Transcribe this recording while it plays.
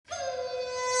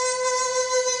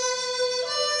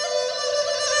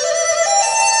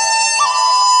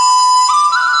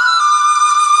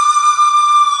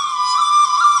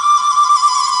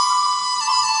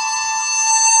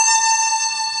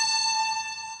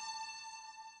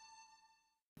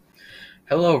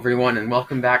Hello, everyone, and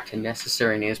welcome back to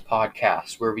Necessary News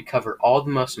Podcast, where we cover all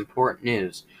the most important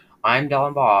news. I'm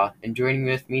Dalton Baugh, and joining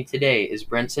with me today is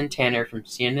Brenton Tanner from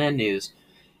CNN News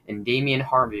and Damian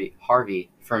Harvey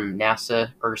from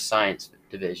NASA Earth Science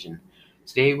Division.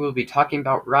 Today, we'll be talking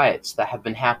about riots that have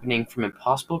been happening from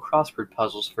impossible crossword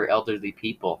puzzles for elderly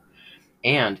people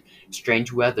and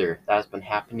strange weather that has been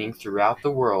happening throughout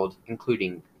the world,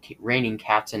 including raining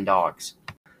cats and dogs.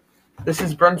 This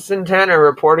is Brenton Tanner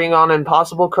reporting on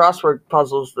impossible crossword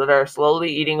puzzles that are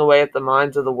slowly eating away at the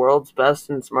minds of the world's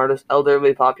best and smartest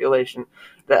elderly population.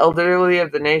 The elderly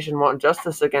of the nation want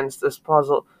justice against this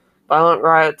puzzle. Violent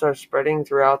riots are spreading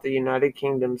throughout the United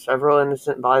Kingdom. Several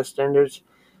innocent bystanders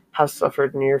have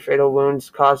suffered near-fatal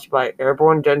wounds caused by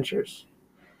airborne dentures.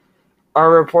 Our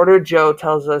reporter Joe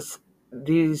tells us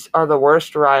these are the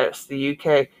worst riots the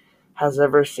UK has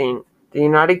ever seen. The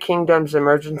United Kingdom's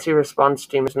emergency response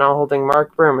team is now holding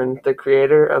Mark Berman, the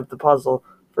creator of the puzzle,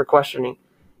 for questioning.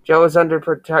 Joe is under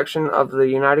protection of the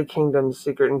United Kingdom's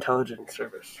Secret Intelligence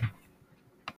Service.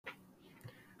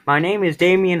 My name is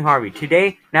Damian Harvey.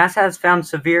 Today, NASA has found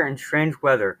severe and strange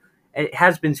weather. It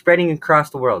has been spreading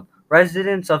across the world.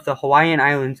 Residents of the Hawaiian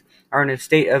Islands are in a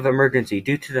state of emergency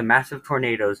due to the massive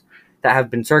tornadoes that have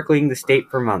been circling the state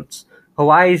for months.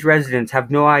 Hawaii's residents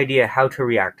have no idea how to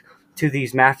react to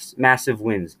these massive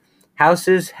winds.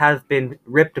 Houses have been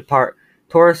ripped apart.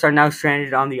 Tourists are now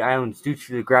stranded on the islands due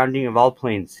to the grounding of all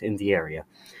planes in the area.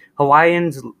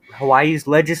 Hawaii's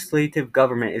legislative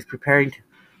government is preparing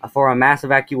for a mass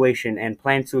evacuation and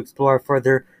plans to explore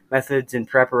further methods in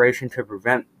preparation to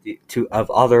prevent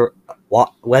other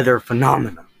weather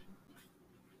phenomena.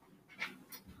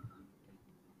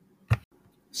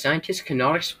 Scientists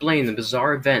cannot explain the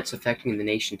bizarre events affecting the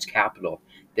nation's capital.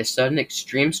 The sudden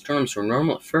extreme storms were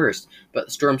normal at first, but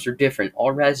the storms are different.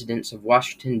 All residents of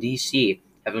Washington, D.C.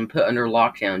 have been put under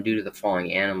lockdown due to the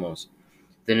falling animals.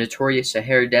 The notorious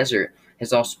Sahara Desert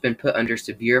has also been put under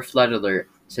severe flood alert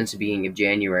since the beginning of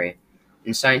January,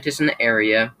 and scientists in the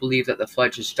area believe that the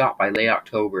flood should stop by late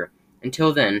October.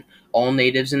 Until then, all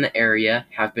natives in the area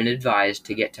have been advised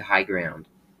to get to high ground.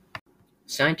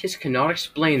 Scientists cannot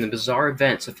explain the bizarre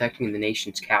events affecting the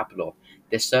nation's capital.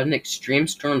 The sudden extreme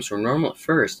storms were normal at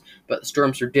first, but the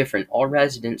storms are different. All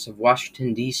residents of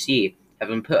Washington, D.C. have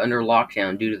been put under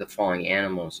lockdown due to the falling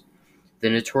animals. The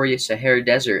notorious Sahara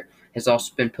Desert has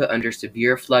also been put under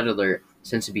severe flood alert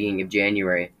since the beginning of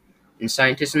January, and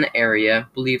scientists in the area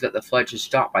believe that the flood should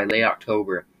stop by late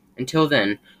October. Until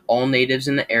then, all natives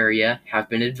in the area have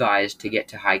been advised to get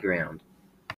to high ground.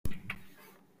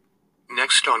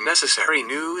 Next on Necessary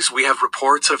News, we have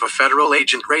reports of a federal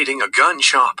agent raiding a gun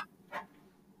shop.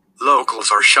 Locals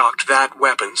are shocked that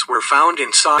weapons were found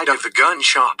inside of the gun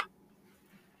shop.